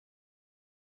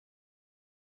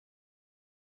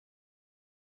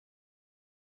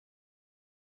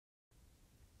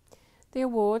The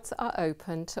awards are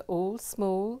open to all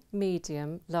small,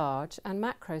 medium, large and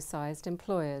macro-sized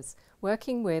employers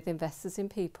working with investors in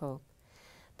people.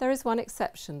 There is one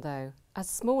exception though, as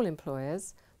small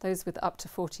employers, those with up to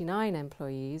 49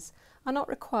 employees, are not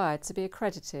required to be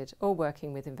accredited or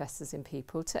working with investors in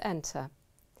people to enter.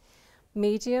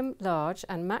 Medium, large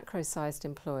and macro-sized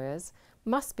employers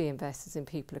must be investors in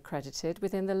people accredited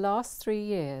within the last 3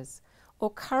 years or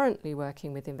currently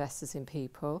working with investors in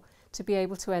people to be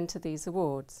able to enter these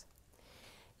awards.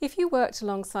 If you worked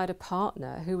alongside a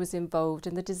partner who was involved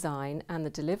in the design and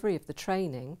the delivery of the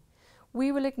training,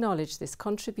 we will acknowledge this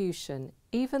contribution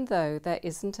even though there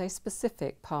isn't a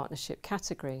specific partnership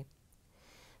category.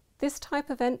 This type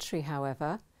of entry,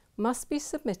 however, must be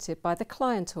submitted by the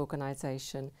client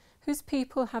organisation whose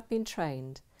people have been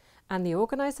trained, and the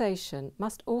organisation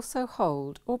must also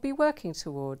hold or be working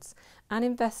towards an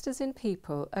Investors in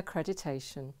People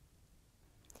accreditation.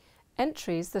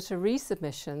 Entries that are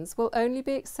resubmissions will only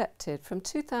be accepted from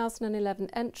 2011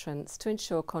 entrants to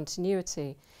ensure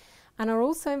continuity, and are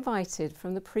also invited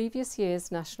from the previous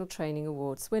year's National Training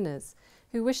Awards winners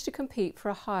who wish to compete for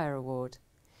a higher award.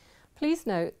 Please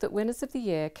note that winners of the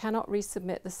year cannot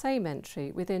resubmit the same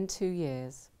entry within 2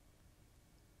 years.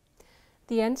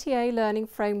 The NTA Learning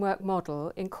Framework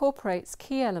model incorporates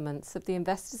key elements of the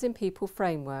Investors in People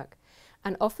framework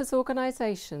and offers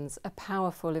organisations a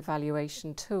powerful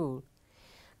evaluation tool.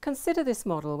 Consider this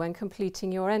model when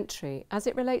completing your entry, as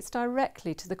it relates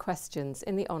directly to the questions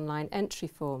in the online entry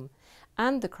form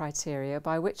and the criteria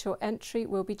by which your entry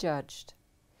will be judged.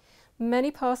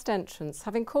 Many past entrants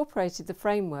have incorporated the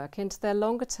framework into their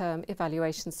longer-term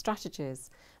evaluation strategies,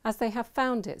 as they have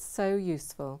found it so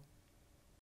useful.